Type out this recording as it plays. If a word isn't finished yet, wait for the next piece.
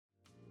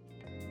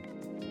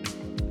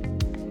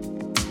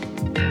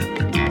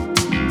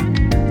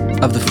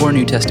Of the four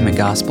New Testament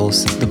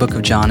Gospels, the book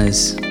of John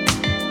is,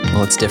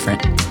 well, it's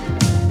different.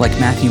 Like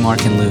Matthew,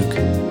 Mark, and Luke,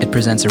 it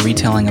presents a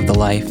retelling of the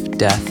life,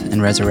 death,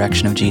 and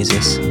resurrection of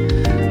Jesus.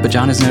 But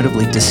John is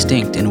notably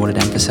distinct in what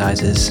it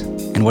emphasizes,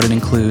 in what it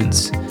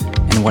includes,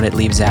 and what it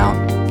leaves out,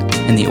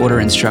 in the order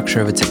and structure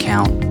of its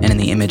account, and in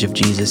the image of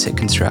Jesus it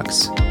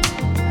constructs.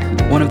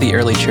 One of the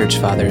early church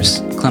fathers,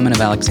 Clement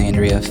of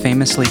Alexandria,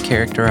 famously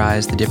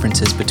characterized the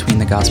differences between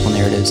the gospel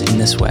narratives in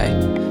this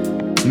way.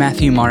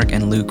 Matthew, Mark,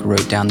 and Luke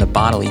wrote down the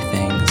bodily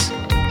things,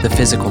 the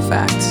physical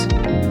facts,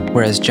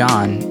 whereas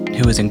John,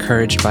 who was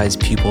encouraged by his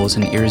pupils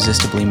and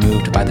irresistibly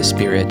moved by the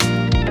Spirit,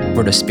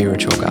 wrote a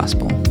spiritual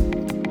gospel.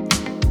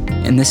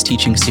 In this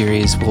teaching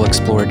series, we'll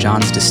explore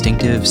John's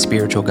distinctive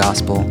spiritual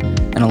gospel,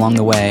 and along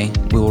the way,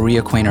 we will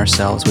reacquaint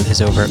ourselves with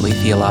his overtly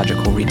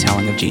theological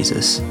retelling of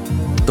Jesus,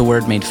 the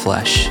Word made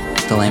flesh,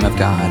 the Lamb of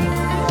God,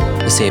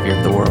 the Savior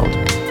of the world.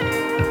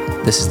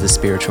 This is the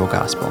spiritual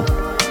gospel.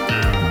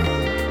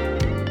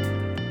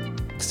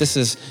 This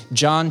is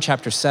John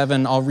chapter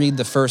 7. I'll read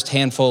the first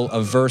handful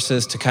of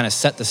verses to kind of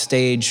set the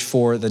stage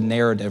for the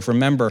narrative.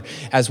 Remember,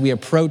 as we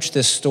approach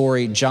this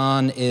story,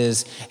 John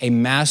is a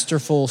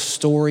masterful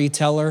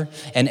storyteller,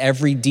 and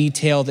every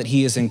detail that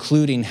he is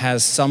including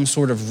has some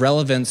sort of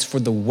relevance for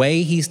the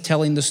way he's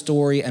telling the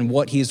story and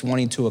what he's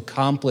wanting to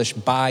accomplish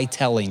by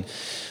telling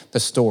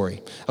the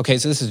story. Okay,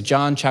 so this is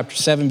John chapter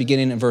 7,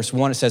 beginning in verse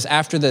 1. It says,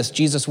 "After this,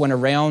 Jesus went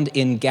around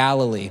in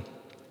Galilee.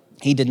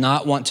 He did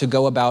not want to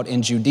go about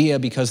in Judea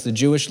because the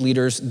Jewish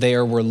leaders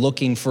there were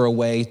looking for a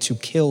way to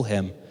kill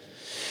him.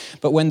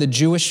 But when the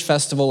Jewish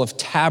festival of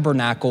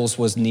Tabernacles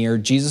was near,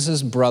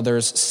 Jesus'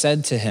 brothers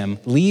said to him,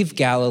 'Leave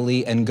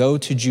Galilee and go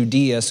to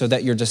Judea so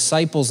that your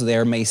disciples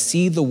there may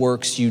see the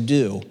works you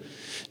do.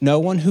 No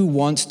one who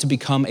wants to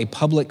become a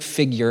public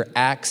figure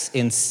acts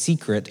in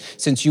secret.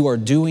 Since you are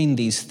doing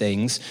these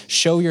things,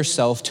 show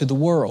yourself to the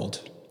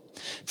world.'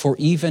 For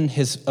even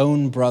his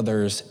own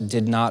brothers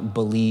did not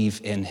believe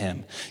in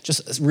him."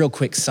 Just a real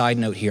quick side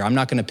note here. I'm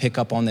not going to pick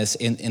up on this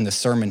in the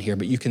sermon here,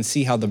 but you can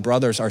see how the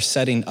brothers are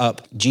setting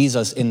up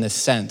Jesus in this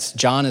sense.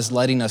 John is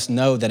letting us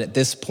know that at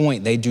this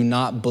point, they do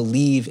not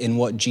believe in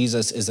what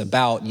Jesus is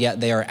about, yet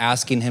they are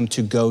asking him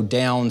to go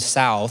down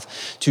south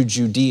to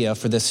Judea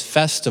for this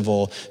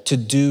festival to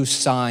do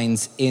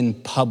signs in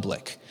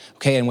public.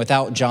 Okay, and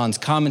without John's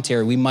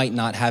commentary, we might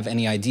not have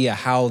any idea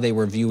how they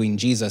were viewing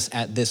Jesus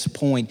at this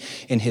point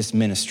in his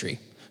ministry.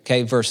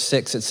 Okay, verse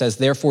 6, it says,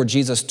 "Therefore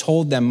Jesus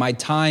told them, 'My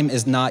time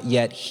is not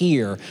yet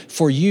here.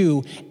 For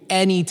you,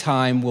 any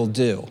time will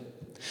do.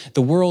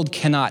 The world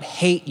cannot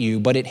hate you,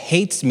 but it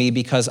hates me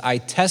because I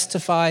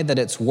testify that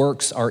its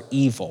works are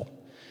evil.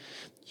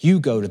 You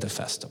go to the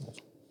festival.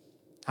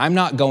 I'm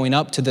not going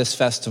up to this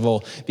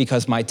festival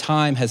because my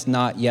time has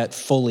not yet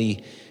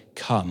fully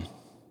come.'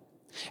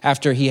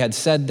 After he had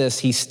said this,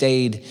 he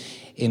stayed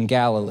in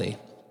Galilee.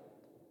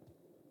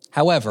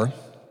 However,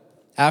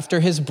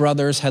 after his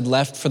brothers had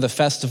left for the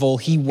festival,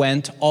 he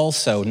went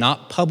also,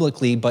 not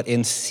publicly, but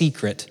in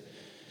secret.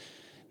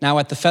 Now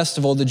at the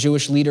festival, the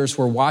Jewish leaders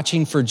were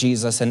watching for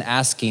Jesus and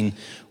asking,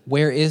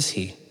 'Where is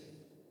he?'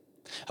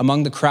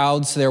 Among the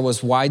crowds, there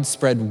was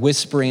widespread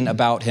whispering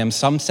about him.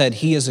 Some said,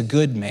 'He is a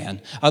good man.'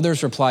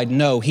 Others replied,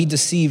 'No, he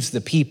deceives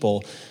the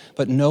people.'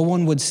 But no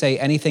one would say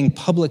anything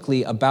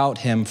publicly about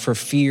him for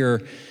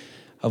fear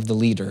of the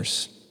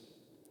leaders."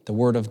 The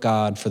word of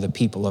God for the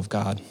people of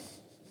God.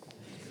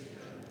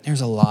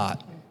 There's a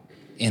lot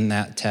in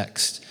that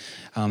text.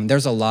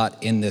 There's a lot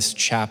in this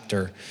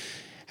chapter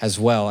as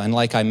well. And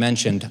like I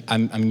mentioned,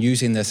 I'm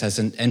using this as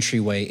an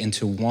entryway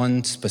into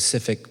one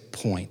specific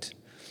point.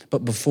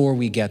 But before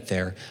we get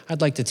there, I'd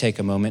like to take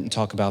a moment and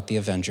talk about the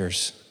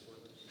Avengers.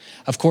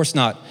 Of course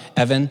not,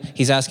 Evan.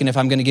 He's asking if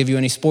I'm going to give you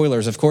any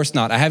spoilers. Of course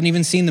not. I haven't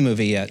even seen the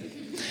movie yet.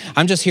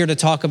 I'm just here to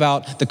talk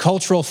about the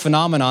cultural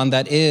phenomenon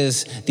that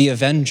is the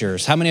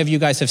Avengers. How many of you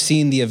guys have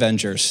seen the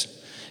Avengers?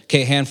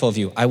 Okay, a handful of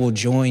you. I will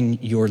join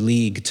your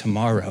league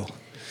tomorrow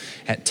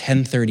at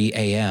 10:30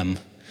 a.m.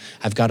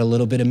 I've got a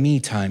little bit of me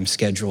time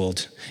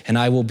scheduled, and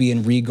I will be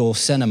in Regal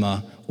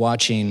Cinema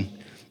watching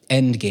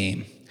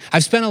Endgame.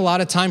 I've spent a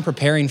lot of time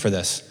preparing for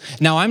this.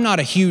 Now, I'm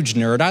not a huge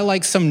nerd. I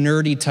like some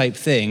nerdy type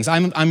things.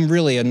 I'm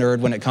really a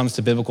nerd when it comes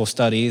to biblical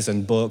studies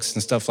and books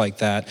and stuff like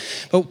that.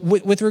 But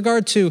with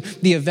regard to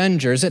the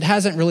Avengers, it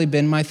hasn't really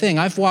been my thing.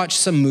 I've watched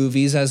some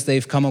movies as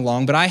they've come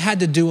along, but I had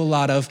to do a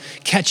lot of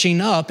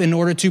catching up in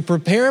order to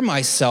prepare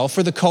myself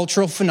for the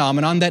cultural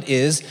phenomenon that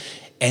is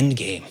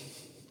Endgame.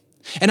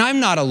 And I'm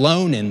not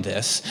alone in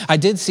this. I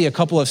did see a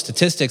couple of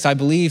statistics. I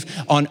believe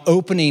on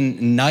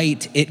opening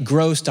night, it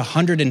grossed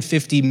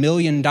 $150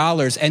 million.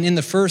 And in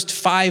the first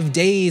 5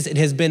 days it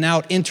has been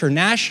out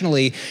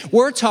internationally,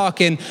 we're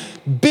talking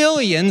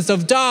billions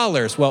of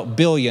dollars. Well,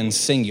 billions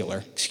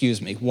singular,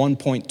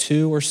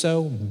 1.2 or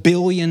so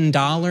billion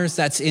dollars.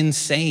 That's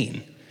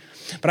insane.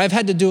 But I've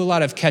had to do a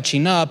lot of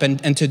catching up.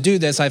 And to do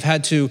this, I've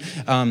had to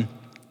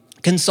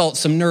consult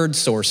some nerd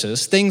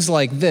sources, things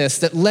like this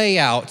that lay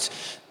out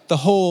the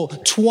whole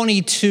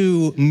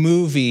 22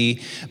 movie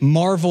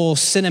Marvel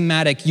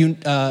cinematic,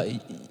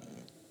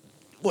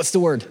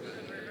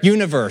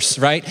 universe,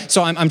 right?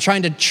 So I'm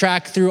trying to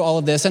track through all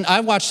of this. And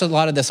I watched a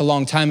lot of this a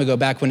long time ago,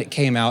 back when it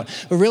came out.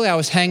 But really, I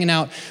was hanging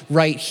out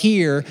right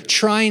here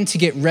trying to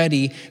get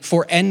ready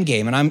for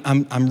Endgame.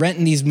 And I'm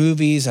renting these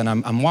movies, and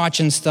I'm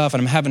watching stuff,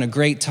 and I'm having a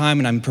great time,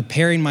 and I'm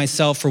preparing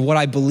myself for what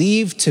I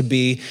believe to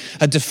be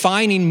a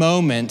defining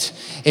moment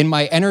in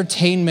my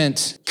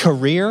entertainment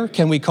career.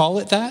 Can we call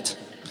it that?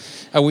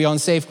 Are we on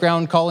safe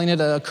ground calling it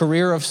a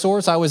career of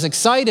sorts? I was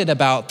excited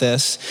about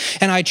this,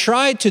 and I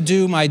tried to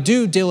do my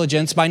due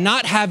diligence by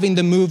not having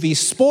the movie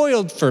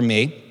spoiled for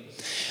me,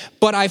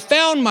 but I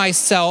found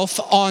myself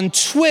on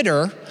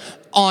Twitter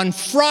on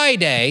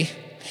Friday,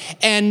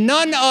 and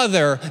none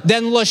other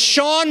than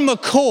LaShawn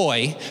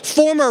McCoy,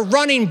 former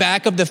running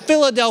back of the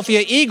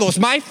Philadelphia Eagles,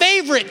 my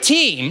favorite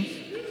team,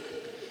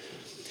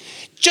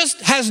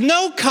 just has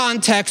no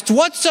context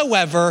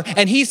whatsoever,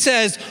 and he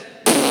says,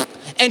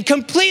 and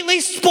completely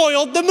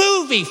spoiled the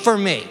movie for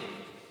me.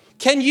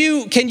 Can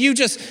you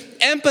just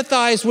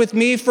empathize with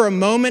me for a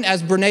moment,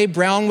 as Brene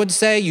Brown would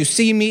say? You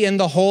see me in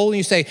the hole, and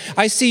you say,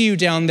 I see you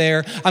down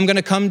there. I'm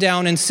gonna come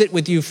down and sit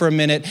with you for a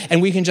minute,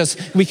 and we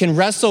can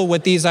wrestle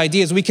with these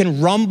ideas. We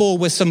can rumble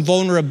with some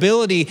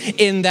vulnerability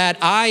in that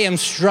I am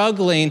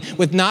struggling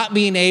with not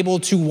being able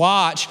to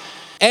watch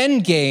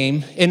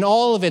Endgame in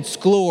all of its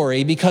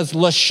glory because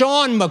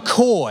LaShawn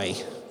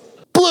McCoy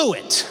blew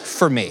it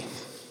for me.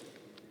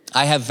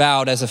 I have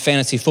vowed as a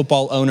fantasy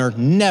football owner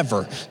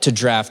never to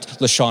draft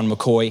LaShawn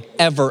McCoy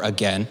ever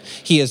again.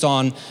 He is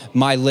on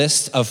my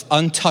list of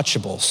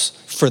untouchables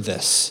for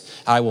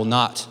this. I will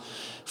not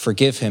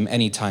forgive him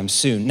anytime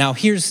soon. Now,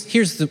 here's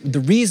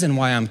the reason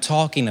why I'm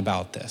talking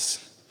about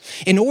this.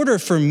 In order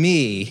for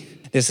me,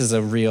 this is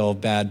a real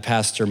bad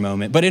pastor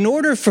moment, but in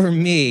order for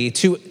me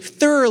to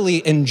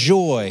thoroughly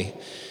enjoy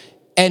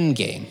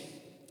Endgame,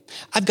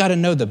 I've got to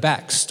know the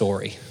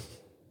backstory,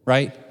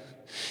 right?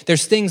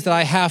 There's things that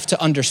I have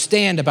to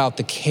understand about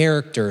the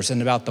characters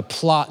and about the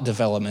plot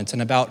development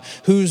and about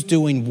who's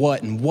doing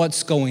what and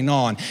what's going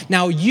on.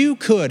 Now, you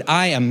could,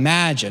 I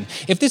imagine,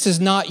 if this is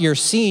not your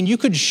scene, you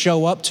could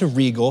show up to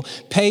Regal,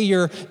 pay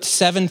your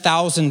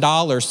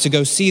 $7,000 to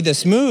go see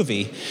this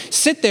movie,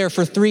 sit there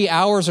for 3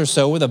 hours or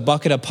so with a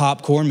bucket of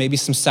popcorn, maybe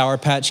some Sour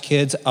Patch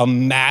Kids, a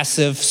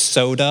massive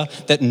soda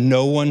that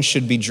no one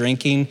should be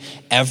drinking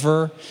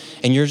ever,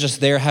 and you're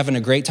just there having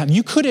a great time.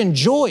 You could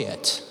enjoy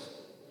it.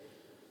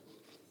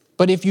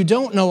 But if you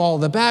don't know all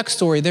the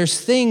backstory,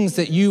 there's things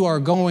that you are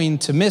going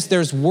to miss.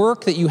 There's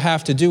work that you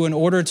have to do in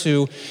order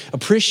to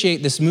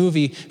appreciate this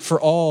movie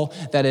for all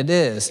that it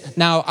is.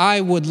 Now,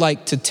 I would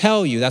like to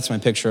tell you, that's my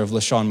picture of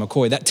LaShawn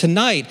McCoy, that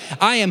tonight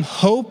I am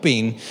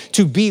hoping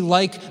to be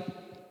like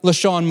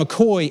LaShawn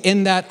McCoy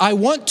in that I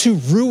want to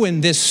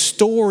ruin this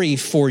story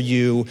for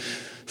you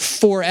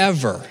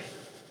forever.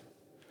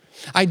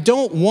 I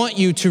don't want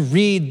you to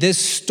read this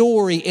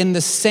story in the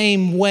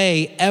same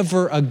way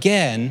ever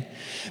again,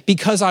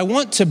 because I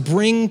want to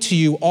bring to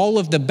you all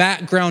of the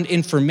background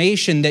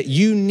information that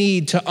you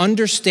need to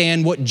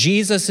understand what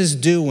Jesus is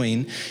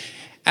doing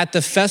at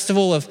the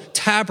Festival of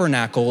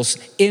Tabernacles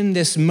in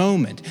this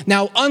moment.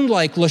 Now,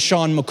 unlike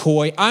LaShawn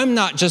McCoy, I'm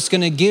not just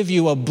gonna give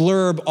you a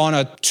blurb on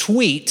a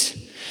tweet.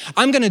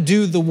 I'm gonna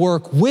do the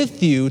work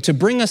with you to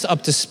bring us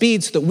up to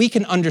speed so that we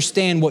can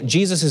understand what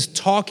Jesus is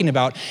talking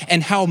about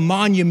and how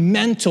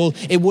monumental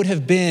it would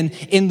have been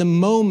in the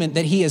moment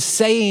that he is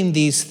saying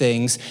these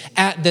things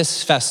at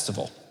this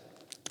festival.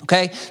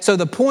 Okay, so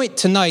the point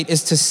tonight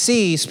is to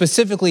see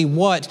specifically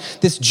what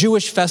this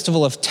Jewish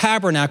Festival of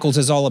Tabernacles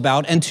is all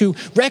about and to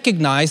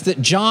recognize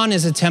that John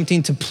is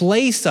attempting to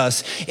place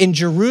us in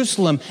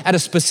Jerusalem at a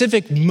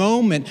specific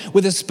moment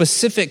with a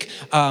specific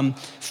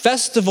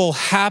festival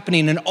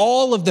happening and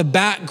all of the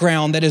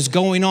background that is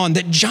going on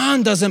that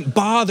John doesn't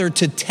bother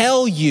to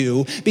tell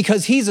you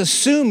because he's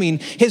assuming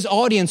his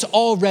audience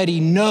already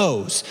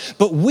knows.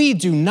 But we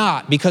do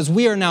not, because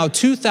we are now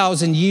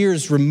 2,000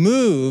 years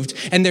removed,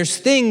 and there's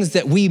things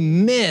that we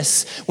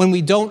miss when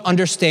we don't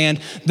understand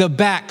the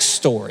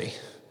backstory.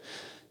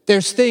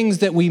 There's things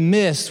that we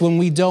miss when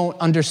we don't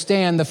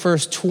understand the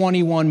first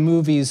 21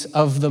 movies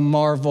of the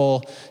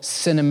Marvel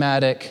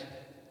Cinematic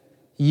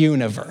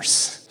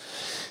Universe.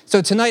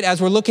 So tonight,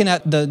 as we're looking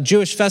at the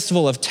Jewish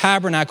Festival of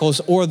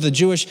Tabernacles or the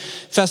Jewish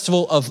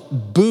Festival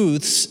of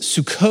Booths,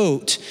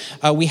 Sukkot,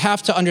 we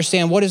have to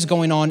understand what is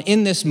going on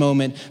in this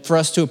moment for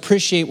us to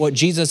appreciate what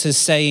Jesus is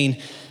saying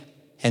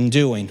and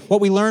doing.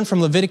 What we learn from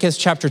Leviticus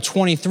chapter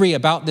 23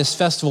 about this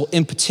festival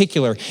in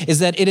particular is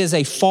that it is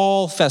a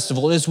fall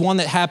festival. It is one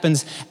that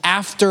happens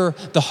after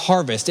the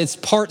harvest. It's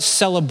part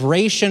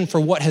celebration for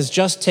what has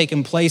just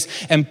taken place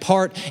and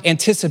part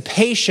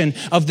anticipation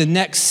of the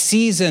next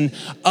season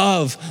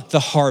of the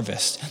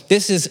harvest.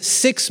 This is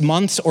 6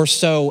 months or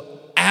so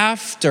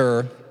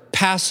after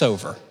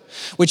Passover,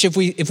 which if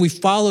we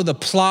follow the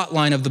plot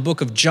line of the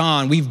book of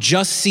John, we've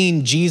just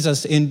seen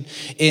Jesus in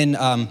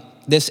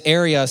this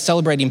area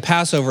celebrating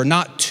Passover,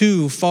 not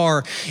too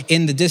far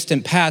in the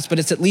distant past, but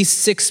it's at least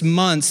 6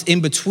 months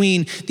in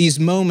between these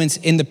moments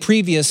in the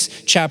previous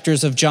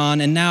chapters of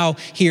John and now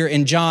here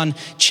in John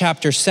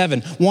chapter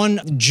 7. One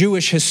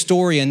Jewish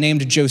historian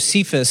named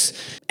Josephus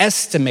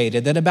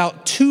estimated that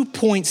about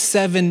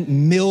 2.7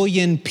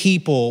 million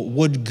people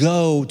would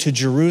go to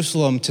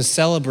Jerusalem to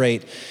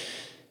celebrate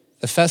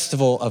the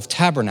Festival of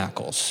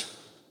Tabernacles.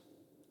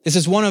 This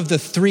is one of the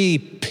 3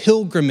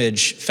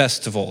 pilgrimage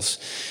festivals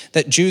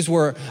that Jews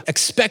were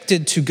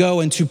expected to go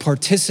and to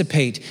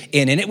participate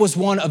in. And it was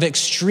one of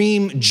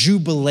extreme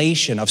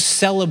jubilation, of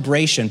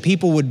celebration.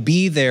 People would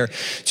be there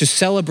to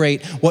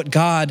celebrate what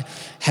God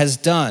has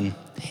done.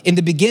 In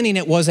the beginning,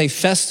 it was a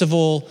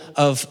festival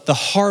of the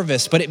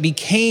harvest, but it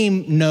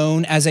became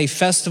known as a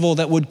festival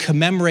that would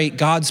commemorate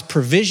God's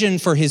provision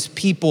for his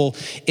people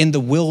in the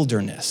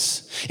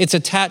wilderness. It's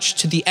attached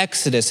to the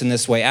Exodus in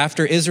this way.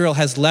 After Israel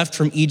has left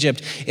from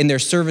Egypt in their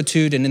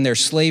servitude and in their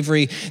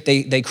slavery,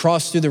 they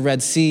cross through the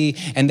Red Sea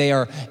and they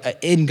are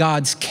in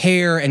God's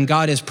care, and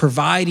God is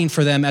providing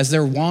for them as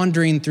they're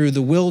wandering through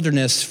the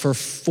wilderness for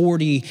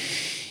 40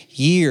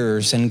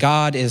 years, and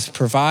God is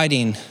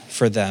providing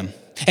for them.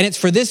 And it's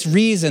for this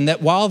reason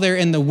that while they're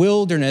in the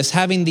wilderness,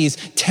 having these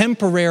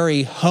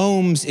temporary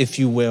homes, if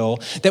you will,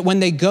 that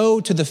when they go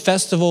to the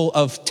Festival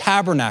of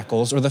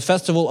Tabernacles or the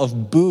Festival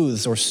of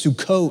Booths or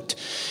Sukkot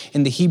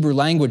in the Hebrew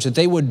language, that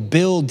they would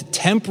build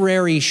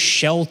temporary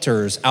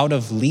shelters out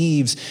of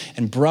leaves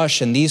and brush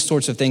and these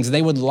sorts of things.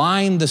 They would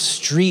line the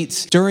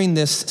streets during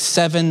this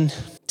 7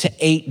 to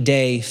 8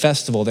 day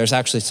festival. There's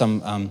actually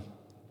some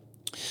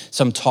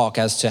talk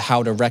as to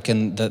how to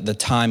reckon the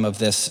time of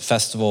this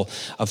Festival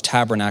of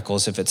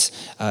Tabernacles,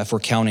 if we're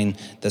counting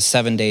the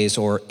 7 days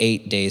or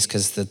 8 days,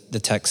 because the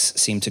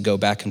texts seem to go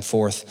back and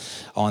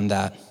forth on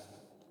that.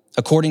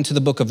 According to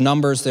the book of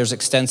Numbers, there's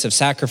extensive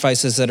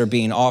sacrifices that are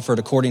being offered.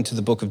 According to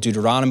the book of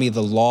Deuteronomy,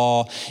 the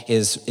law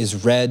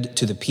is read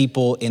to the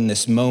people in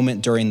this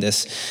moment during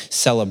this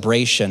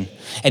celebration.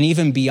 And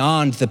even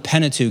beyond the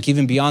Pentateuch,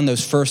 even beyond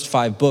those first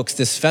 5 books,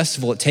 this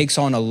festival, it takes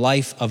on a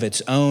life of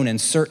its own, and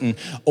certain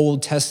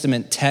Old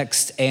Testament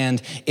texts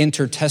and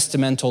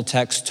intertestamental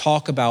texts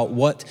talk about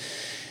what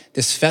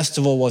this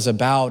festival was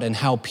about and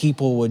how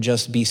people would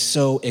just be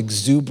so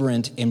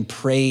exuberant in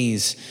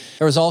praise.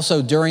 There was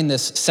also, during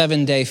this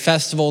 7-day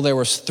festival, there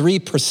was 3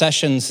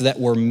 processions that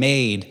were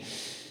made.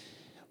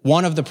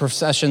 One of the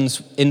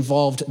processions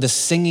involved the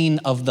singing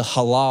of the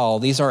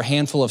Hallel. These are a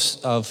handful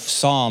of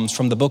psalms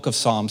from the book of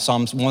Psalms,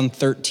 Psalms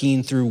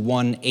 113 through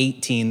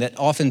 118, that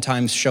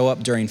oftentimes show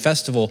up during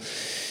festival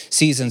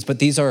seasons, but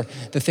these are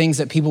the things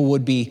that people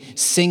would be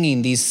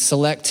singing, these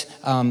select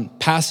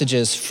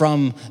passages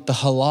from the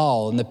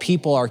Hallel, and the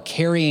people are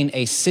carrying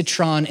a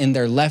citron in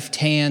their left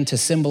hand to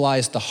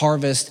symbolize the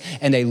harvest,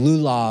 and a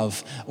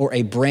lulav, or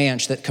a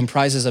branch that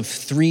comprises of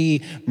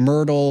 3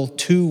 myrtle,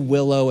 2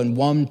 willow, and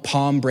 1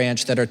 palm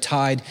branch that are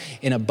tied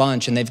in a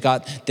bunch, and they've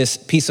got this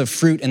piece of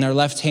fruit in their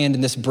left hand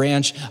and this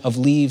branch of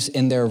leaves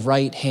in their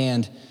right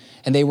hand.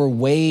 And they were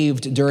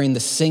waved during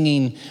the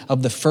singing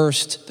of the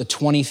 1st, the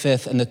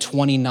 25th, and the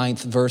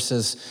 29th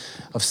verses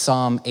of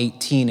Psalm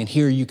 18. And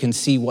here you can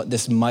see what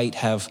this might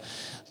have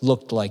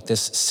looked like,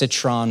 this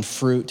citron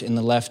fruit in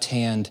the left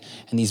hand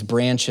and these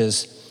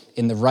branches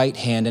in the right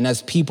hand. And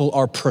as people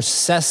are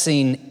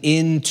processing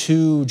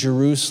into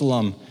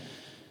Jerusalem,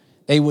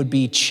 they would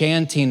be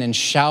chanting and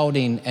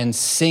shouting and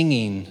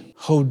singing,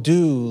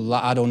 Hodu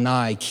la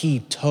Adonai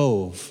ki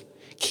tov,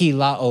 ki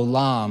la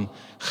olam,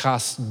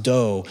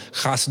 chasdo.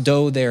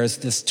 Chasdo there is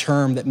this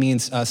term that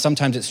means,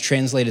 sometimes it's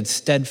translated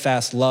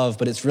steadfast love,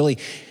 but it's really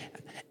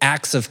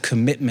acts of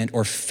commitment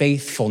or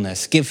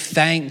faithfulness. Give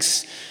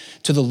thanks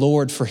to the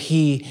Lord, for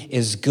he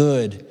is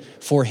good,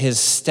 for his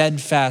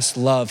steadfast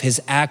love,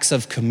 his acts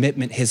of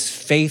commitment, his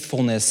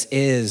faithfulness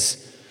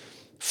is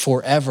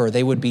forever.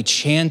 They would be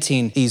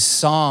chanting these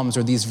psalms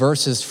or these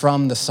verses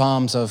from the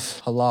Psalms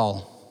of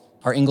Hallel.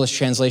 Our English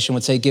translation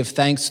would say, give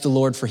thanks to the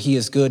Lord, for he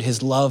is good.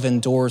 His love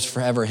endures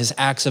forever. His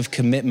acts of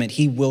commitment,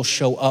 he will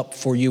show up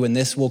for you, and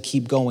this will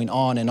keep going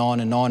on and on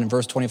and on. In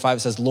verse 25,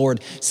 it says,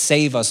 Lord,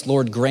 save us.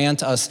 Lord,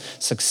 grant us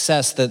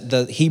success.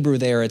 The Hebrew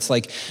there, it's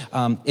like,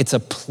 it's a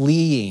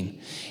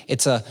pleading.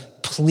 It's a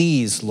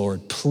please,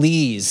 Lord,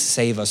 please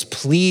save us.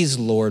 Please,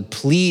 Lord,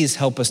 please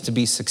help us to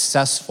be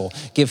successful.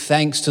 Give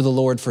thanks to the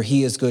Lord, for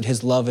he is good.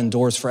 His love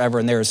endures forever.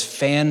 And there is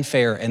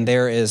fanfare and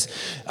there is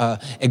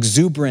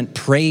exuberant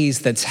praise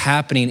that's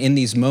happening in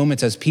these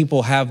moments as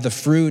people have the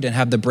fruit and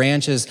have the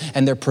branches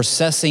and they're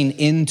processing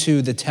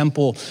into the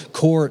temple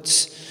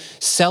courts,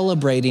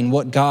 celebrating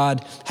what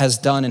God has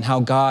done and how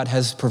God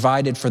has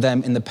provided for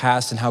them in the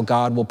past and how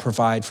God will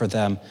provide for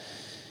them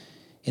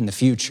in the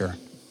future.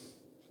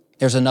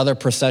 There's another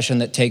procession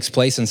that takes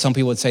place, and some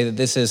people would say that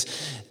this is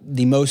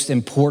the most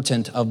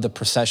important of the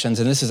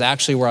processions, and this is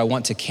actually where I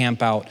want to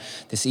camp out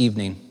this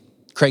evening.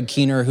 Craig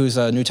Keener, who's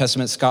a New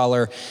Testament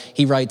scholar,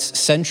 he writes,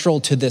 central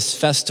to this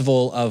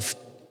festival of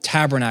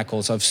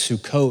tabernacles, of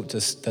Sukkot,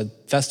 the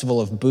festival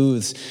of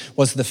booths,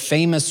 was the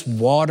famous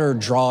water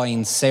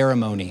drawing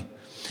ceremony.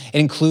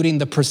 including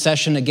the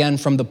procession again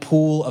from the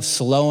pool of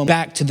Siloam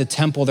back to the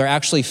temple. They're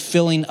actually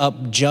filling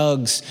up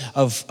jugs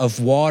of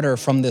water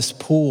from this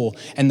pool.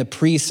 And the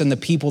priests and the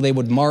people, they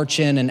would march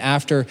in, and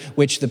after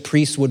which the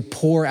priests would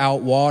pour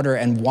out water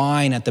and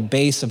wine at the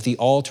base of the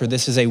altar.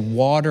 This is a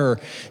water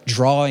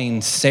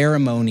drawing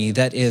ceremony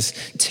that is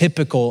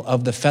typical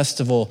of the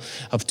Festival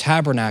of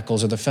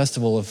Tabernacles, or the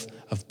Festival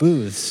of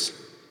Booths.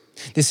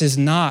 This is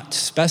not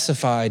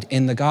specified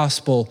in the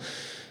Gospel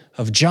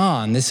of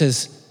John. This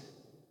is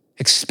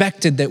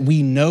expected that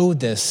we know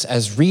this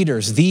as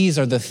readers. These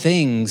are the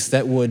things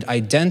that would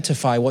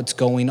identify what's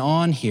going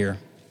on here.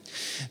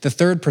 The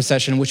third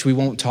procession, which we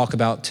won't talk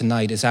about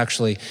tonight, is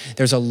actually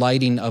there's a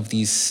lighting of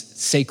these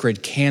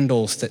sacred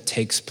candles that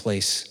takes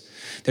place.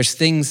 There's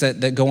things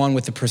that go on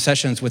with the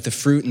processions, with the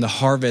fruit and the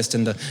harvest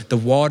and the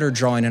water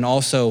drawing, and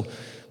also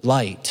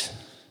light.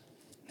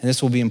 And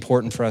this will be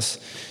important for us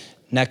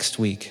next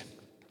week.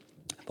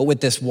 But with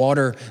this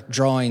water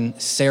drawing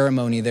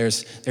ceremony,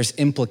 there's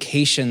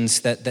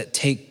implications that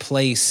take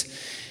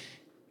place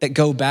that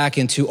go back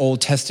into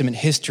Old Testament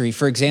history.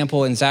 For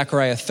example, in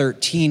Zechariah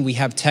 13, we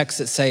have texts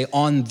that say,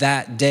 on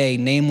that day,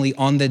 namely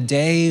on the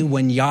day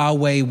when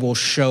Yahweh will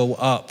show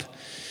up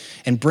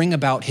and bring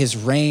about his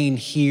reign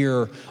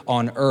here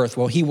on earth.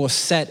 Well, he will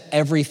set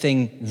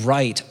everything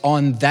right.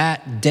 On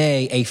that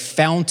day, a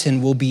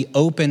fountain will be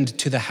opened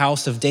to the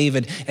house of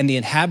David and the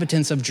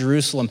inhabitants of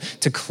Jerusalem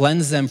to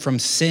cleanse them from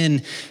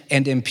sin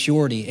and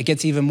impurity. It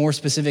gets even more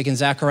specific in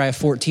Zechariah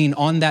 14.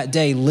 On that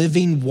day,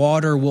 living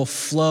water will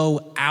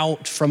flow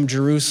out from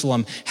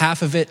Jerusalem,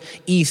 half of it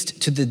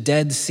east to the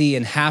Dead Sea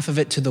and half of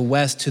it to the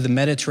west to the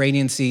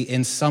Mediterranean Sea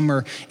in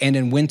summer and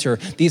in winter.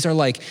 These are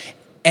like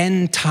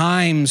end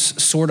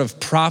times sort of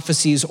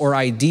prophecies or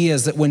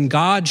ideas that when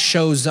God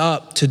shows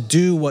up to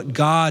do what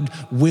God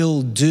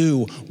will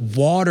do,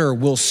 water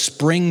will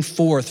spring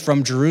forth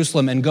from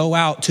Jerusalem and go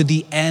out to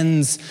the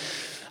ends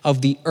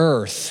of the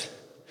earth.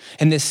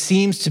 And this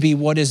seems to be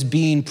what is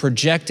being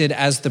projected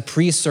as the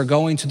priests are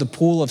going to the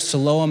pool of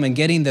Siloam and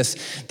getting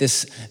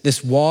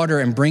this water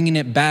and bringing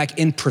it back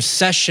in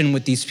procession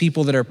with these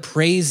people that are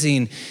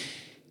praising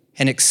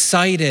and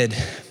excited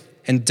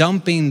and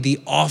dumping the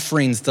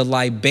offerings, the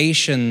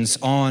libations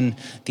on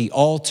the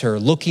altar,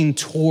 looking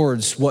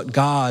towards what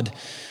God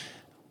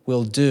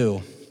will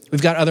do.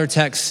 We've got other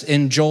texts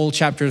in Joel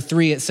chapter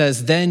 3. It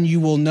says, then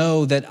you will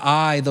know that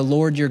I, the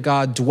Lord your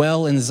God,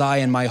 dwell in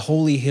Zion, my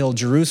holy hill.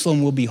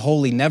 Jerusalem will be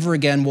holy. Never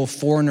again will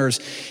foreigners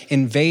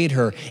invade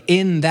her.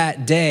 In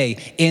that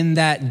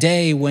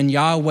day when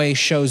Yahweh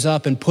shows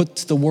up and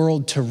puts the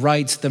world to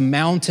rights, the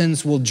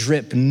mountains will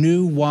drip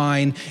new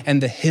wine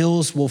and the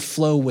hills will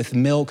flow with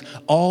milk.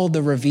 All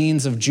the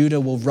ravines of Judah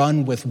will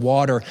run with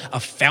water. A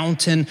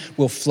fountain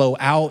will flow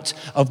out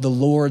of the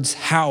Lord's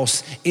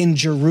house in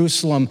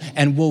Jerusalem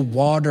and will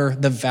water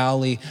the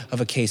valley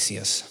of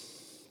Acacias.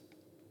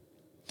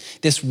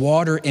 This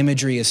water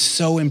imagery is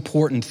so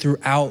important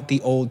throughout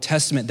the Old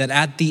Testament that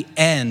at the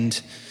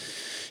end,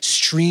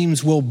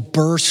 streams will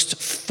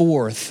burst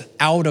forth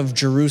out of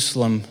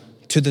Jerusalem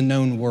to the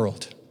known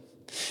world.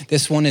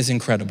 This one is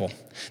incredible.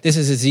 This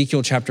is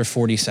Ezekiel chapter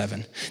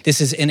 47.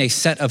 This is in a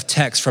set of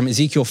texts from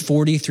Ezekiel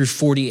 40 through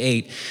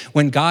 48.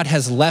 When God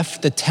has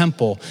left the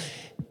temple,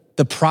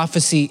 the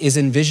prophecy is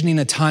envisioning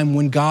a time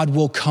when God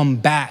will come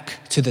back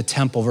to the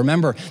temple.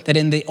 Remember that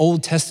in the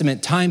Old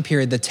Testament time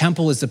period, the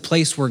temple is the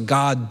place where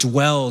God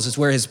dwells. It's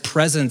where his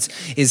presence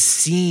is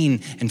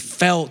seen and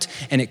felt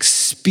and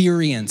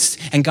experienced.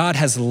 And God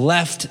has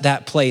left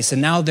that place.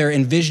 And now they're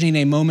envisioning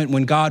a moment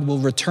when God will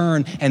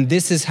return. And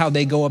this is how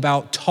they go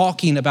about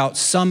talking about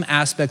some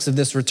aspects of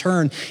this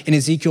return in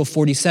Ezekiel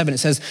 47. It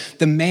says,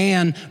 the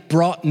man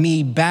brought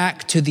me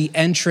back to the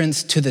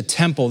entrance to the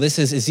temple. This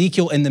is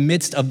Ezekiel in the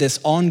midst of this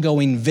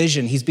ongoing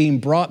vision. He's being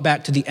brought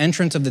back to the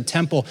entrance of the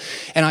temple.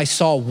 And I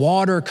saw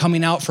water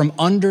coming out from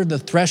under the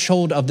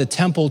threshold of the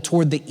temple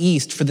toward the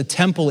east. For the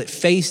temple, it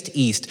faced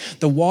east.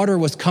 The water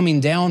was coming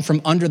down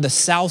from under the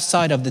south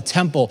side of the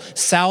temple,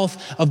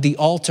 south of the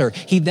altar.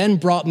 He then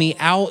brought me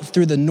out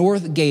through the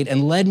north gate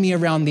and led me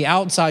around the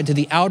outside to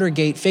the outer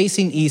gate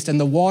facing east, and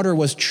the water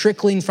was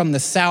trickling from the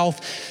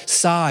south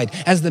side.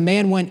 As the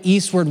man went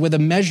eastward with a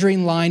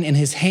measuring line in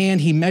his hand,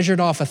 he measured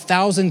off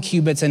 1,000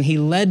 cubits, and he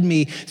led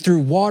me through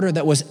water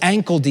that was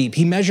ankle deep.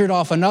 He measured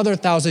off another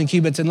 1,000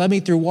 cubits and led me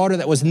through water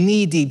that was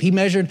knee deep. He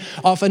measured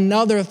off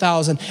another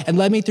 1,000 and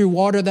led me through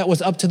water that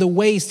was up to the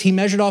waist. He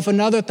measured off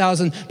another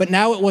 1,000, but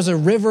now it was a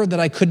river that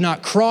I could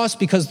not cross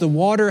because the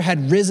water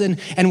had risen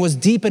and was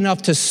deep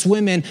enough to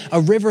swim in,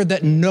 a river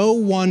that no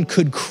one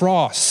could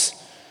cross.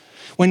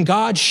 When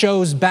God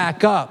shows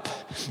back up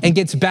and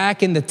gets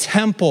back in the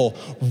temple,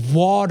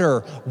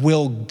 water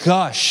will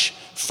gush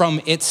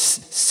from its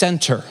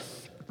center.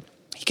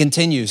 He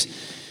continues,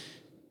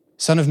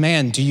 Son of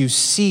man, do you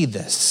see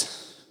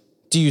this?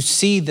 Do you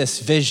see this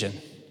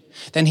vision?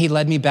 Then he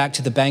led me back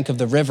to the bank of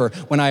the river.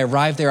 When I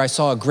arrived there, I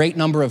saw a great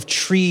number of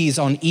trees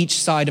on each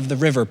side of the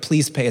river.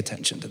 Please pay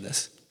attention to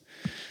this.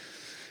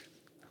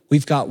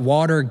 We've got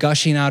water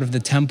gushing out of the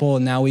temple,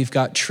 and now we've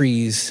got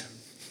trees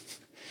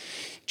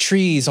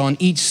trees on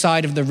each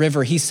side of the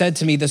river. He said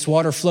to me, this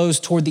water flows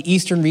toward the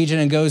eastern region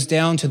and goes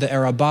down to the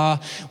Arabah,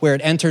 where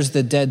it enters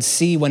the Dead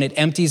Sea. When it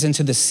empties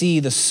into the sea,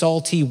 the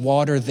salty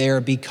water there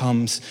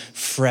becomes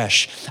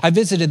fresh. I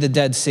visited the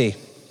Dead Sea.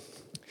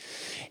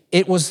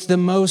 It was the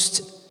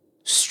most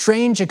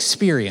strange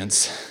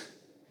experience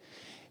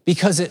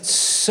because it's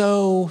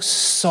so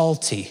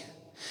salty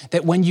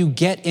that when you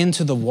get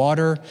into the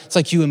water, it's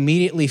like you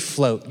immediately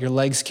float. Your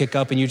legs kick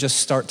up and you just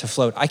start to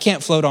float. I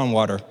can't float on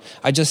water.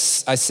 I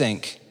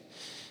sink.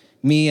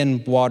 Me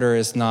and water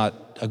is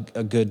not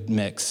a good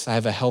mix. I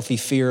have a healthy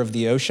fear of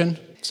the ocean.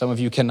 Some of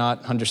you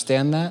cannot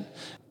understand that.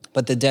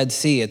 But the Dead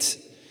Sea,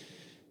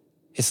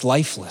 it's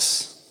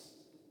lifeless.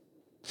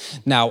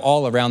 Now,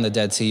 all around the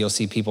Dead Sea, you'll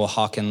see people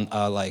hawking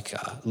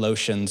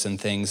lotions and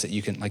things that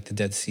you can, like the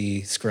Dead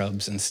Sea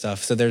scrubs and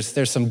stuff. So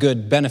there's some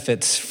good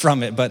benefits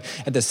from it, but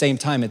at the same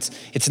time,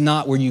 it's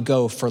not where you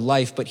go for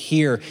life. But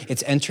here,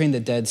 it's entering the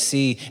Dead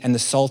Sea, and the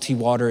salty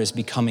water is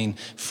becoming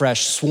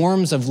fresh.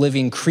 Swarms of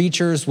living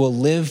creatures will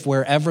live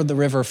wherever the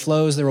river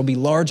flows. There will be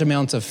large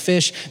amounts of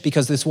fish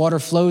because this water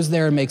flows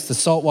there and makes the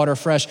salt water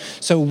fresh.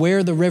 So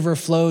where the river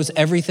flows,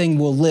 everything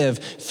will live.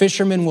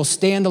 Fishermen will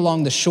stand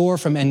along the shore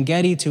from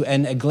En-Gedi to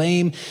En-Eglaim.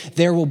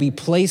 There will be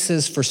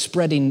places for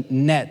spreading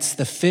nets.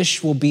 The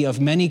fish will be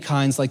of many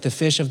kinds, like the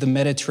fish of the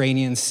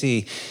Mediterranean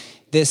Sea.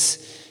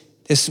 This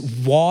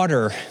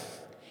water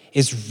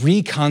is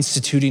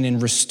reconstituting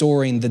and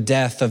restoring the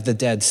death of the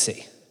Dead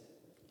Sea.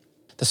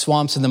 The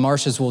swamps and the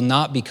marshes will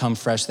not become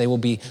fresh. They will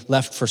be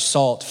left for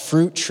salt.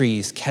 Fruit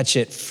trees, catch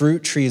it,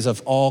 fruit trees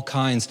of all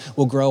kinds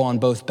will grow on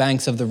both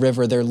banks of the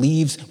river. Their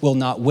leaves will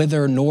not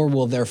wither, nor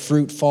will their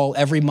fruit fall.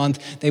 Every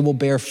month they will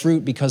bear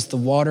fruit because the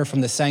water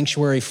from the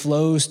sanctuary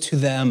flows to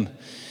them.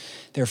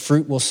 Their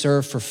fruit will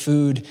serve for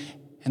food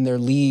and their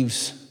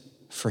leaves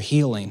for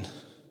healing.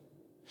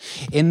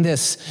 In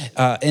this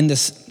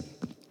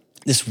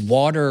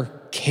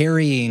water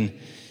carrying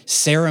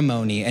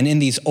ceremony, and in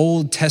these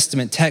Old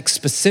Testament texts,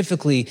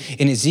 specifically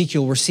in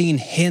Ezekiel, we're seeing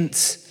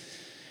hints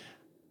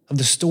of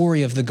the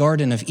story of the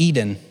Garden of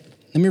Eden.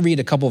 Let me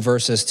read a couple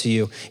verses to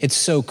you. It's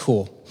so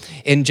cool.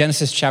 In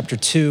Genesis chapter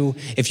 2,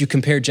 if you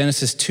compare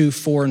Genesis 2,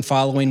 4 and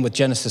following with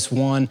Genesis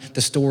 1,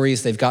 the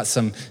stories, they've got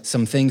some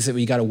things that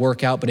we got to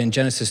work out. But in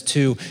Genesis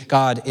 2,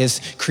 God is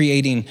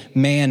creating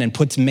man and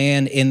puts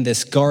man in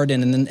this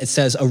garden. And then it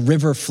says a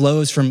river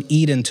flows from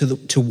Eden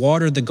to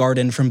water the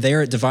garden. From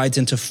there, it divides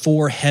into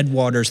 4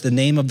 headwaters. The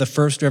name of the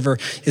first river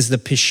is the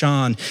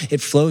Pishon.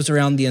 It flows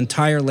around the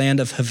entire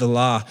land of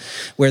Havilah,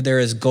 where there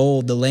is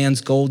gold. The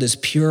land's gold is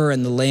pure,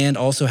 and the land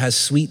also has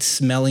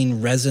sweet-smelling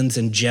resins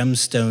and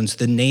gemstones.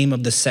 The name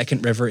of the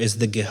second river is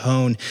the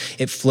Gihon.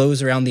 It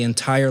flows around the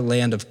entire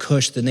land of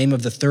Cush. The name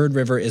of the third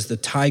river is the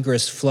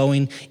Tigris,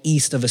 flowing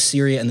east of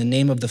Assyria. And the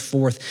name of the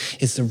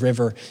fourth is the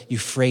river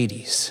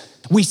Euphrates.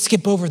 We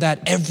skip over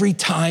that every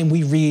time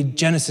we read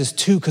Genesis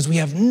 2 because we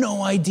have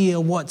no idea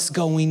what's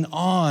going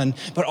on.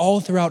 But all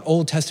throughout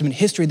Old Testament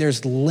history,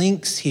 there's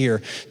links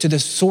here to the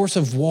source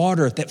of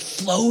water that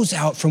flows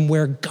out from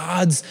where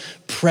God's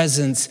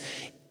presence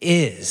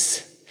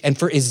is. And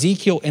for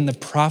Ezekiel in the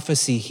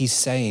prophecy, he's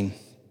saying,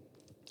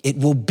 it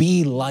will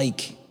be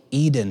like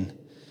Eden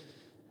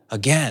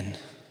again.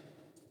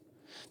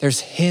 There's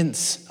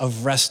hints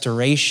of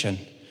restoration.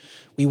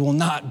 We will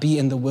not be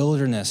in the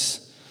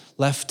wilderness,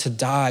 left to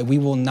die. We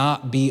will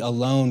not be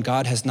alone.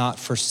 God has not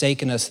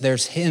forsaken us.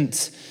 There's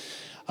hints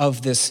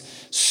of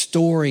this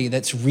story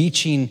that's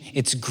reaching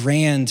its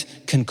grand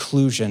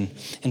conclusion.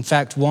 In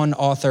fact, one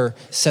author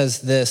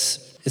says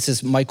this. This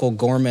is Michael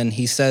Gorman.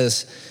 He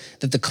says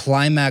that the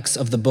climax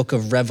of the book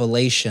of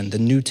Revelation, the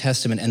New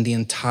Testament, and the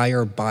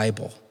entire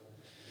Bible,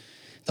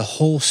 the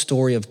whole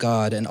story of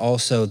God and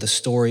also the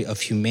story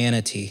of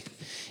humanity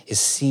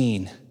is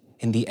seen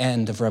in the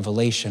end of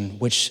Revelation,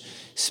 which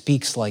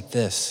speaks like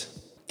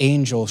this.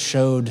 Angel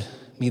showed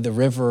me the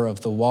river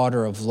of the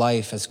water of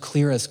life, as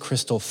clear as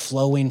crystal,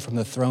 flowing from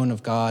the throne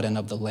of God and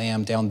of the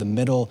Lamb down the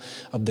middle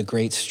of the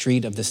great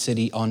street of the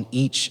city. On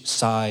each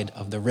side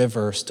of the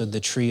river stood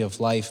the tree of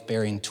life,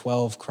 bearing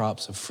 12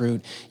 crops of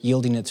fruit,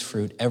 yielding its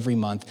fruit every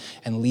month,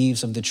 and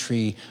leaves of the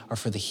tree are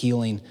for the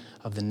healing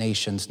of the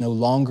nations. No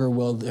longer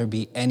will there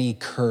be any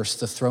curse.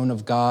 The throne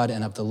of God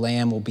and of the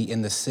Lamb will be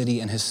in the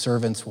city, and his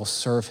servants will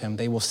serve him.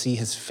 They will see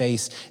his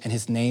face, and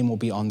his name will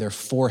be on their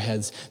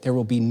foreheads. There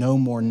will be no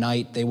more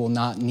night. They will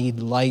not need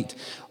light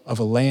of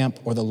a lamp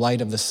or the light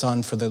of the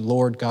sun, for the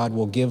Lord God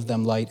will give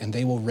them light, and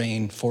they will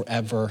reign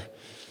forever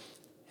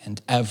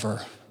and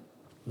ever.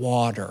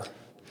 Water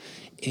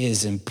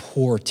is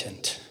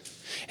important.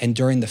 And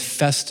during the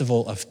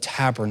Festival of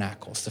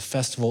Tabernacles, the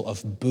Festival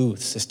of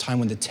Booths, this time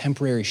when the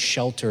temporary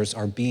shelters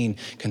are being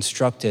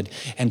constructed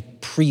and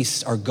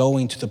priests are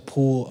going to the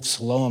pool of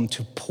Siloam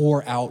to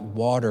pour out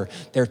water,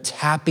 they're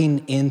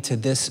tapping into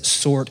this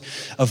sort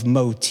of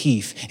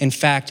motif. In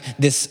fact,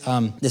 this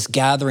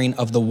gathering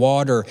of the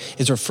water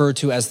is referred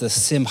to as the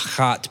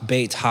Simchat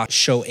Beit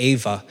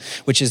HaShoeva,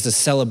 which is the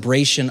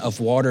celebration of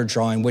water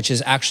drawing, which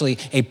is actually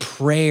a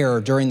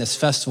prayer during this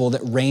festival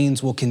that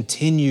rains will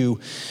continue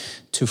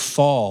to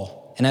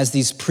fall. And as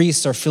these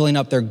priests are filling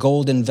up their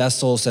golden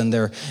vessels and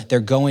they're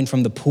going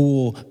from the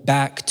pool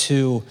back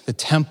to the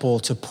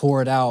temple to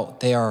pour it out,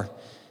 they are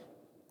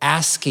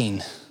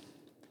asking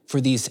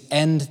for these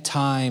end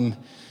time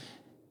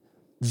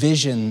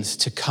visions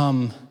to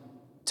come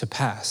to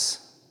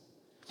pass.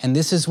 And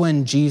this is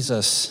when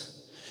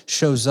Jesus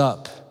shows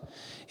up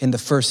in the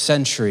first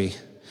century,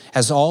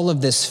 as all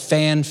of this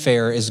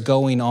fanfare is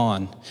going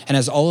on, and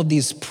as all of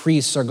these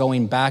priests are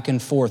going back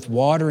and forth,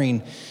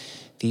 watering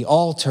the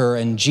altar,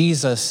 and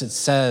Jesus, it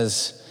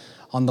says,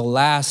 on the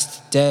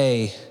last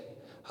day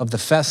of the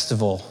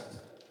festival,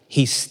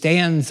 he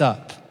stands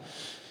up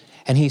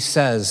and he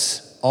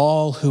says,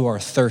 all who are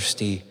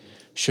thirsty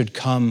should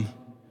come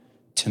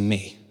to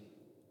me.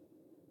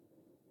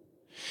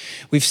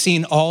 We've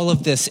seen all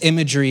of this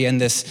imagery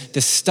and this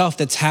stuff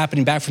that's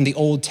happening back from the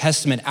Old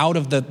Testament. Out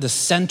of the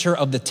center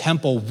of the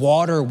temple,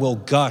 water will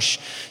gush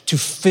to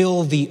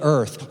fill the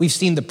earth. We've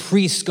seen the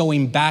priests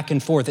going back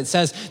and forth. It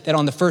says that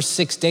on the first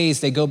 6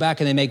 days, they go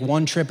back and they make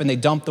one trip and they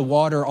dump the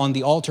water on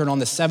the altar. And on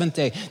the seventh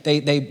day,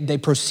 they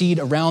proceed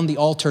around the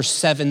altar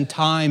 7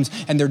 times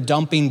and they're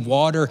dumping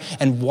water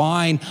and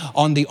wine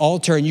on the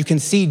altar. And you can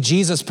see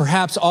Jesus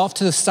perhaps off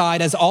to the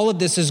side as all of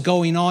this is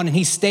going on. And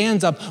he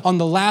stands up on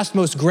the last,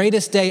 most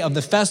greatest day of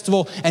the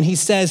festival, and he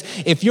says,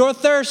 if you're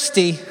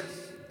thirsty,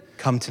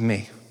 come to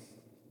me.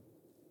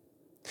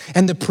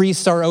 And the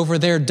priests are over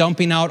there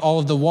dumping out all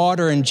of the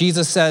water, and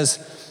Jesus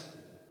says,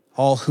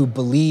 all who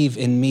believe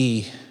in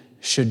me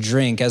should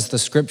drink. As the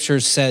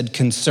scriptures said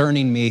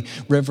concerning me,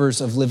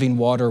 rivers of living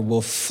water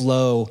will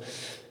flow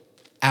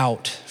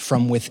out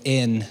from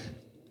within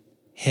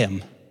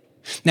him.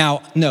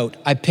 Now, note,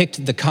 I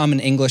picked the Common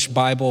English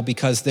Bible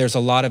because there's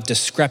a lot of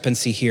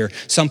discrepancy here.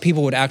 Some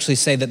people would actually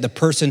say that the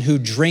person who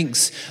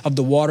drinks of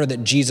the water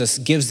that Jesus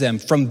gives them,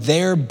 from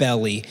their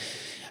belly,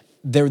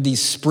 there are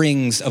these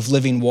springs of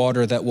living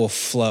water that will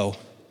flow.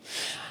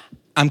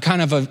 I'm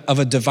kind of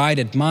a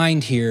divided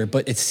mind here,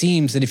 but it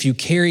seems that if you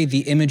carry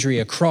the imagery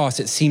across,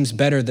 it seems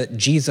better that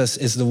Jesus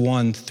is the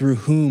one through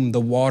whom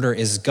the water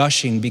is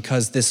gushing,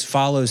 because this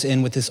follows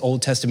in with this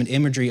Old Testament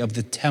imagery of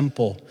the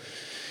temple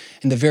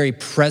and the very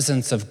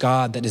presence of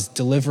God that is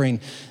delivering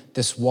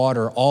this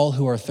water. All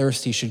who are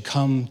thirsty should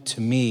come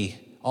to me.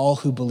 All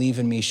who believe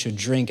in me should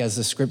drink. As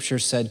the scripture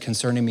said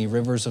concerning me,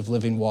 rivers of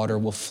living water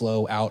will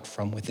flow out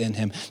from within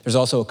him. There's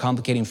also a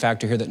complicating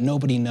factor here that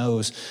nobody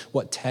knows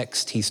what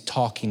text he's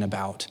talking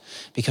about,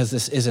 because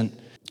this isn't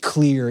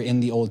clear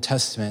in the Old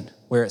Testament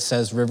where it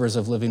says rivers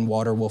of living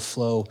water will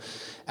flow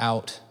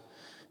out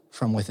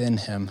from within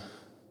him.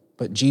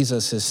 But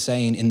Jesus is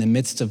saying in the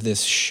midst of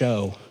this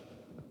show,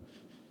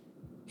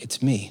 it's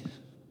me.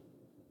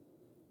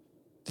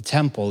 The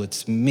temple,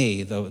 it's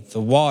me. The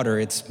water,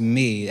 it's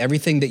me.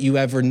 Everything that you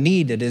ever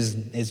needed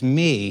is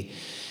me.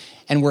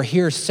 And we're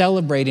here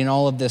celebrating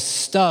all of this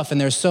stuff,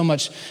 and there's so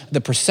much, the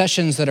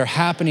processions that are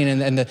happening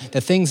and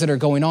the things that are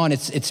going on,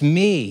 it's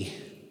me.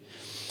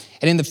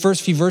 And in the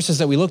first few verses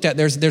that we looked at,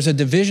 there's a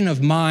division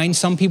of mind.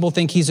 Some people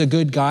think he's a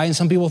good guy, and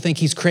some people think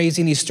he's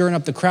crazy, and he's stirring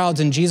up the crowds.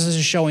 And Jesus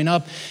is showing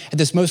up at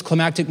this most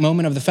climactic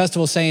moment of the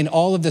festival saying,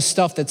 all of this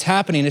stuff that's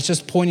happening, it's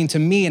just pointing to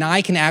me, and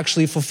I can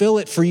actually fulfill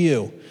it for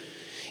you.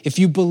 If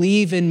you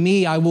believe in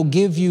me, I will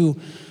give you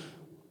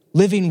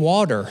living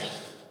water.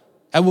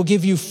 I will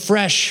give you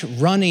fresh,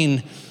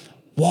 running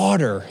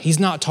water. He's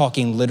not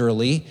talking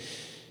literally,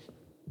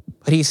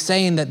 but he's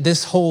saying that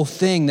this whole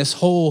thing, this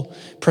whole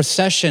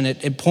procession,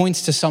 it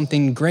points to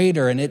something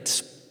greater, and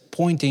it's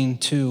pointing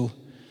to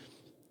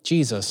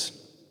Jesus.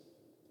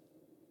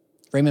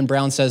 Raymond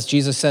Brown says,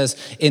 Jesus says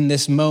in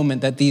this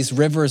moment that these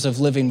rivers of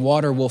living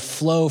water will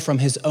flow from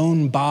his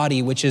own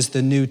body, which is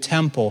the new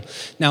temple.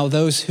 Now,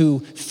 those who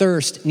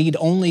thirst need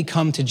only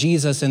come to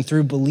Jesus, and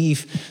through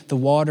belief, the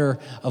water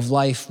of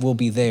life will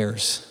be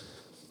theirs.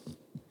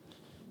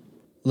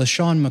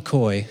 LaShawn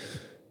McCoy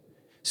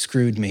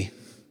screwed me.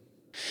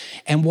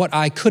 And what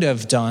I could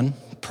have done,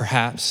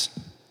 perhaps,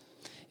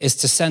 is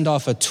to send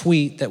off a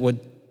tweet that would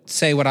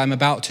say what I'm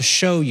about to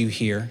show you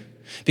here,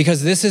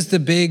 because this is the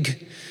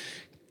big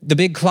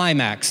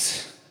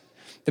climax,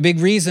 the big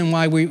reason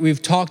why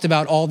we've talked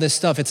about all this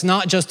stuff. It's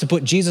not just to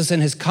put Jesus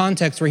in his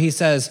context where he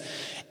says,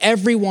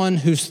 everyone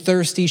who's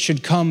thirsty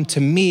should come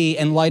to me,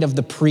 in light of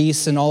the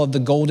priests and all of the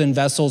golden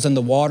vessels and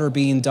the water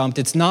being dumped.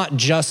 It's not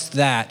just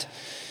that.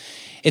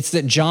 It's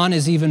that John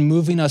is even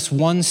moving us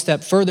one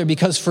step further,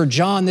 because for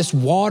John, this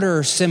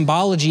water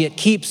symbology, it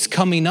keeps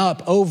coming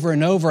up over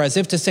and over, as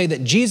if to say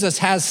that Jesus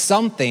has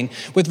something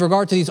with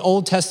regard to these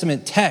Old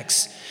Testament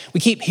texts. We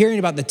keep hearing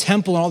about the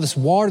temple and all this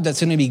water that's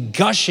going to be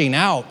gushing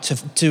out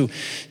to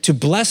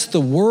bless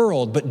the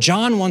world. But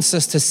John wants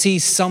us to see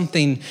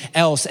something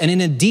else, and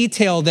in a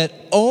detail that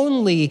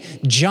only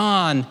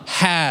John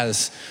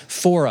has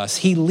for us.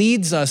 He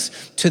leads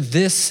us to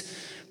this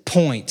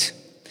point.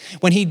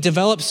 When he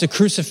develops the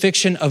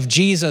crucifixion of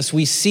Jesus,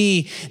 we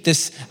see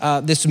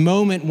this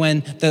moment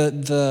when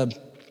the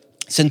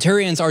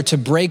centurions are to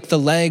break the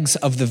legs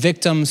of the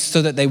victims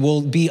so that they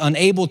will be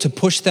unable to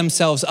push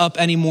themselves up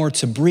anymore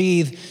to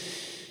breathe.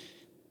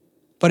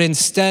 But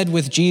instead,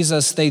 with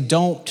Jesus, they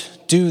don't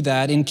do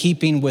that in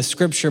keeping with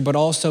Scripture, but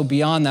also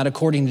beyond that,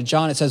 according to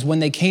John, it says, when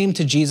they came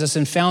to Jesus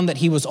and found that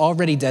he was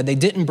already dead, they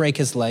didn't break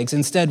his legs.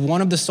 Instead,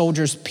 one of the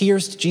soldiers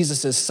pierced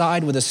Jesus'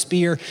 side with a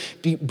spear,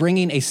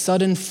 bringing a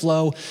sudden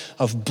flow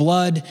of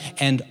blood,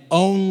 and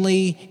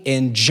only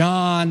in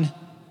John,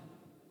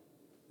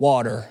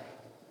 water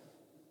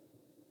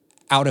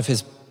out of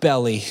his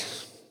belly,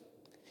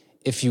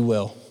 if you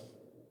will.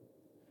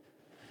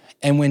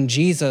 And when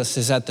Jesus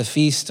is at the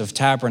Feast of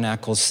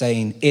Tabernacles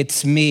saying,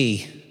 it's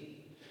me,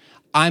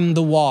 I'm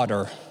the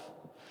water,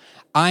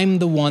 I'm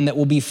the one that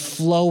will be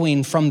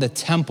flowing from the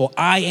temple,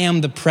 I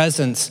am the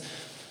presence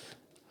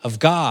of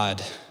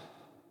God,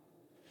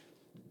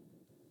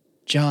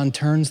 John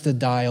turns the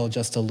dial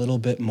just a little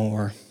bit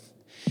more,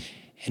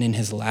 and in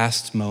his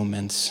last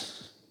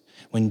moments,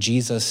 when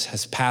Jesus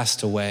has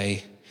passed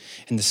away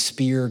and the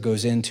spear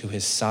goes into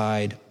his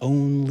side,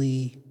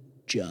 only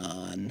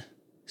John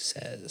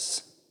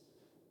says,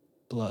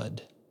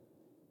 blood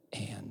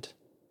and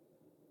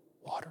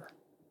water.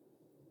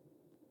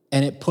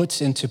 And it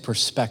puts into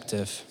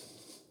perspective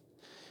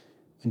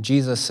when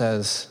Jesus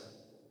says,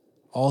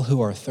 all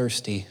who are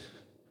thirsty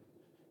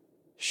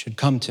should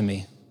come to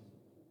me.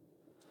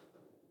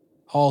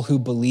 All who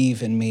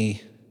believe in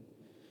me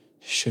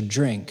should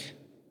drink.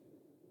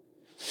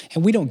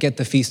 And we don't get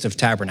the Feast of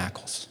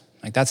Tabernacles.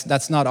 Like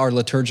that's not our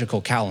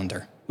liturgical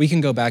calendar. We can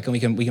go back and we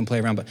can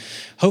play around, but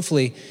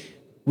hopefully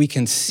we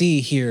can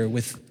see here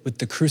with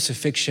the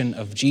crucifixion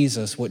of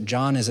Jesus, what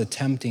John is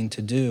attempting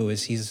to do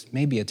is he's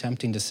maybe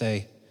attempting to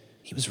say,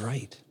 he was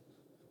right.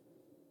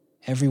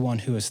 Everyone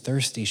who is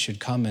thirsty should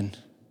come and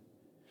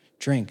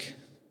drink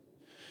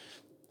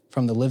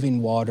from the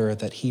living water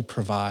that he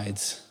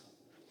provides,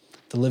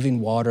 the living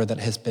water that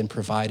has been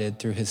provided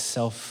through his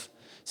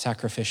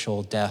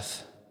self-sacrificial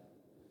death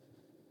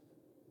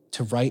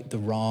to right the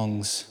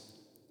wrongs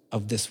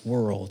of this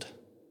world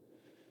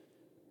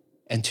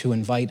and to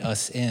invite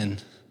us in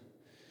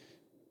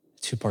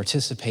to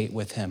participate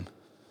with him.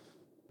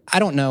 I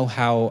don't know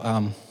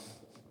how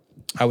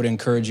I would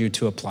encourage you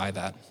to apply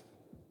that.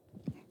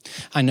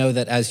 I know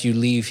that as you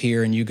leave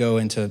here and you go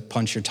in to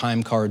punch your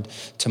time card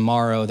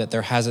tomorrow, that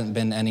there hasn't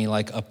been any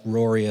like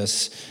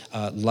uproarious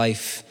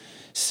life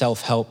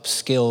self-help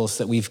skills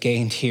that we've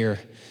gained here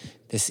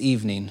this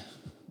evening.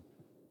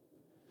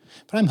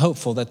 But I'm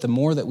hopeful that the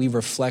more that we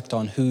reflect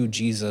on who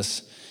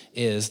Jesus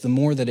is, the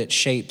more that it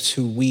shapes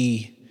who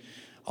we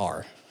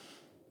are.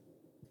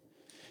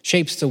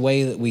 Shapes the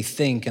way that we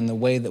think and the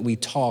way that we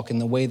talk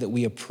and the way that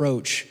we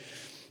approach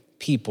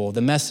people,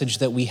 the message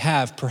that we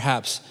have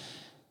perhaps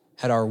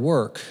at our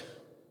work,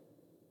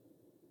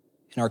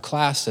 in our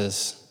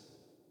classes,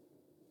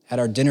 at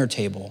our dinner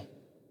table.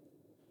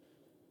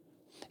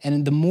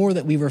 And the more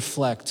that we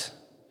reflect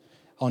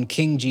on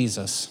King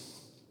Jesus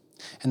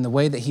and the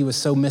way that he was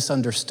so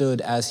misunderstood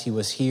as he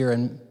was here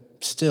and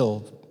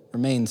still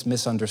remains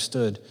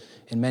misunderstood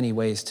in many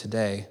ways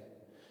today,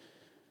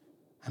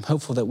 I'm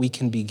hopeful that we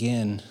can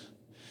begin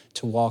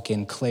to walk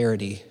in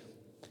clarity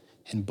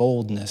and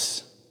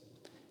boldness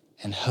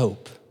and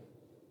hope.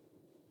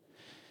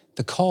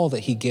 The call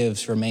that he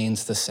gives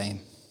remains the same.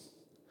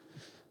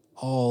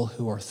 All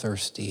who are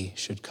thirsty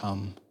should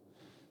come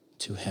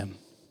to him.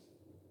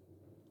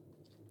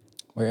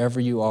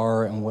 Wherever you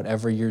are and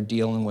whatever you're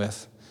dealing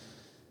with,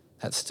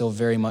 that's still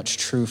very much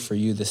true for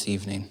you this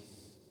evening.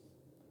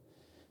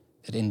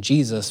 That in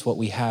Jesus, what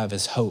we have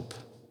is hope.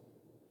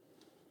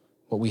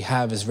 What we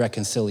have is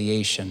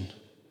reconciliation.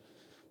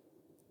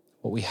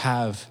 What we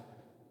have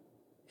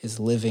is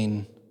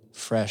living,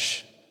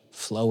 fresh,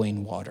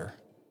 flowing water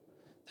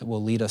that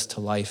will lead us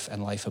to life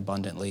and life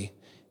abundantly,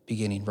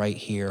 beginning right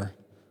here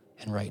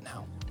and right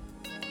now.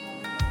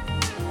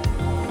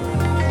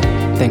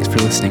 Thanks for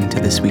listening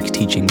to this week's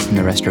teaching from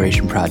the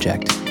Restoration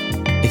Project.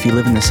 If you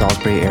live in the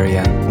Salisbury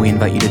area, we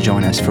invite you to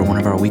join us for one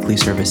of our weekly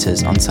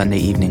services on Sunday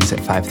evenings at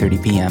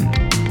 5:30 p.m.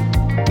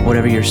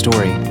 Whatever your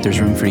story, there's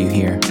room for you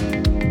here.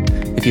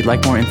 If you'd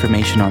like more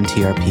information on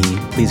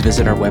TRP, please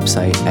visit our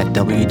website at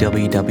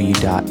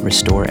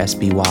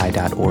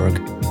www.restoresby.org.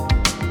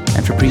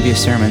 And for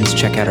previous sermons,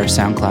 check out our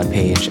SoundCloud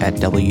page at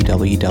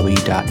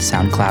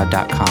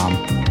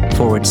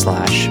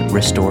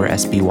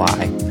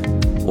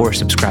www.soundcloud.com/RestoreSBY, or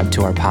subscribe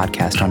to our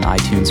podcast on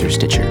iTunes or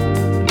Stitcher.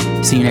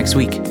 See you next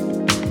week.